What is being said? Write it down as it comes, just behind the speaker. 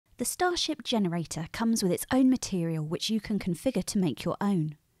The Starship generator comes with its own material which you can configure to make your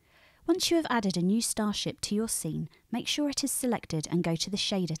own. Once you have added a new Starship to your scene, make sure it is selected and go to the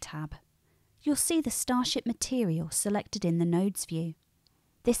Shader tab. You'll see the Starship material selected in the Nodes view.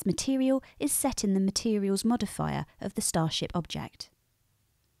 This material is set in the Materials modifier of the Starship object.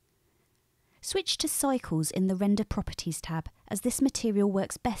 Switch to Cycles in the Render Properties tab, as this material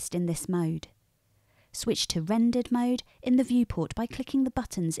works best in this mode. Switch to Rendered mode in the viewport by clicking the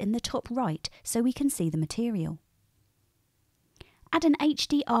buttons in the top right so we can see the material. Add an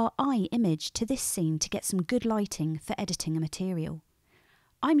HDRI image to this scene to get some good lighting for editing a material.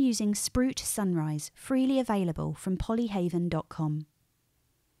 I'm using Sprute Sunrise, freely available from polyhaven.com.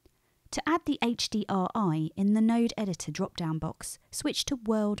 To add the HDRI in the Node Editor drop-down box, switch to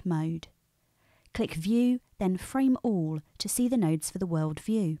World mode. Click View, then Frame All to see the nodes for the world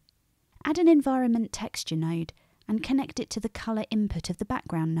view. Add an Environment Texture node and connect it to the colour input of the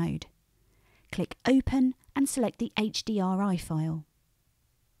background node. Click Open and select the HDRI file.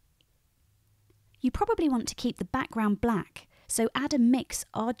 You probably want to keep the background black, so add a Mix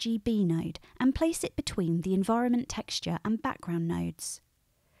RGB node and place it between the Environment Texture and Background nodes.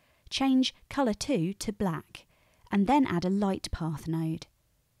 Change Colour 2 to black, and then add a Light Path node.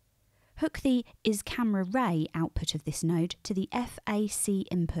 Hook the Is Camera Ray output of this node to the FAC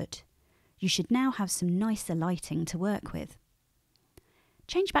input. You should now have some nicer lighting to work with.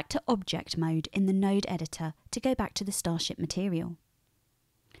 Change back to Object mode in the Node Editor to go back to the Starship material.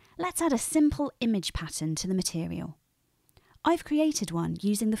 Let's add a simple image pattern to the material. I've created one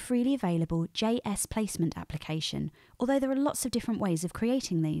using the freely available JS Placement application, although there are lots of different ways of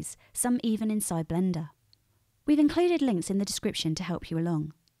creating these, some even inside Blender. We've included links in the description to help you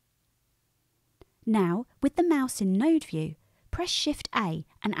along. Now, with the mouse in Node View, press Shift-A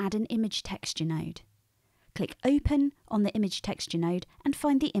and add an Image Texture node. Click Open on the Image Texture node and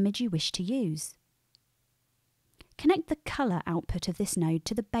find the image you wish to use. Connect the colour output of this node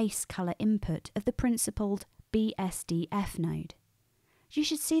to the base colour input of the principled BSDF node. You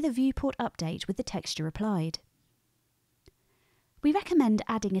should see the viewport update with the texture applied. We recommend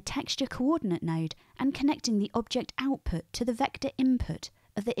adding a texture coordinate node and connecting the object output to the vector input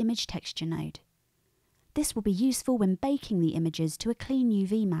of the image texture node. This will be useful when baking the images to a clean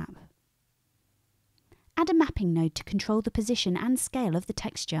UV map. Add a mapping node to control the position and scale of the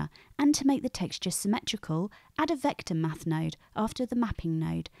texture, and to make the texture symmetrical, add a vector math node after the mapping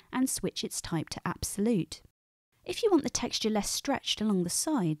node and switch its type to absolute. If you want the texture less stretched along the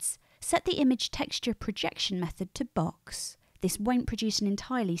sides, set the image texture projection method to box. This won't produce an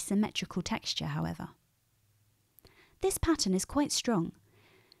entirely symmetrical texture, however. This pattern is quite strong.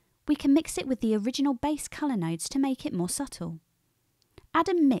 We can mix it with the original base colour nodes to make it more subtle. Add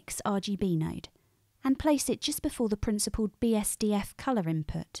a Mix RGB node and place it just before the principled BSDF colour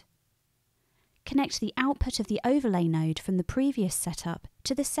input. Connect the output of the overlay node from the previous setup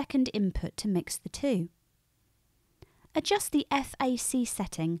to the second input to mix the two. Adjust the FAC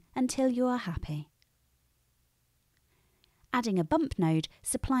setting until you are happy. Adding a bump node,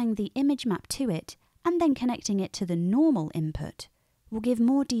 supplying the image map to it, and then connecting it to the normal input will give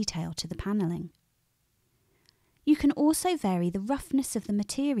more detail to the panelling. You can also vary the roughness of the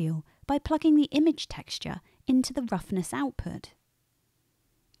material by plugging the image texture into the roughness output.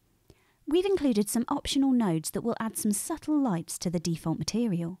 We've included some optional nodes that will add some subtle lights to the default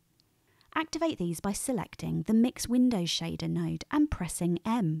material. Activate these by selecting the Mix Windows Shader node and pressing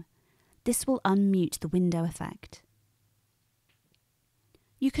M. This will unmute the window effect.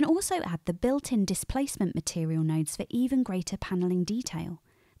 You can also add the built-in displacement material nodes for even greater panelling detail,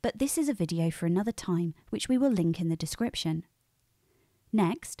 but this is a video for another time, which we will link in the description.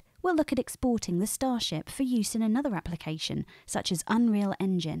 Next, we'll look at exporting the Starship for use in another application, such as Unreal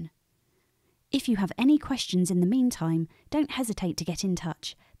Engine. If you have any questions in the meantime, don't hesitate to get in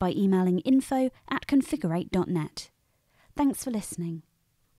touch by emailing info@configurate.net. Thanks for listening.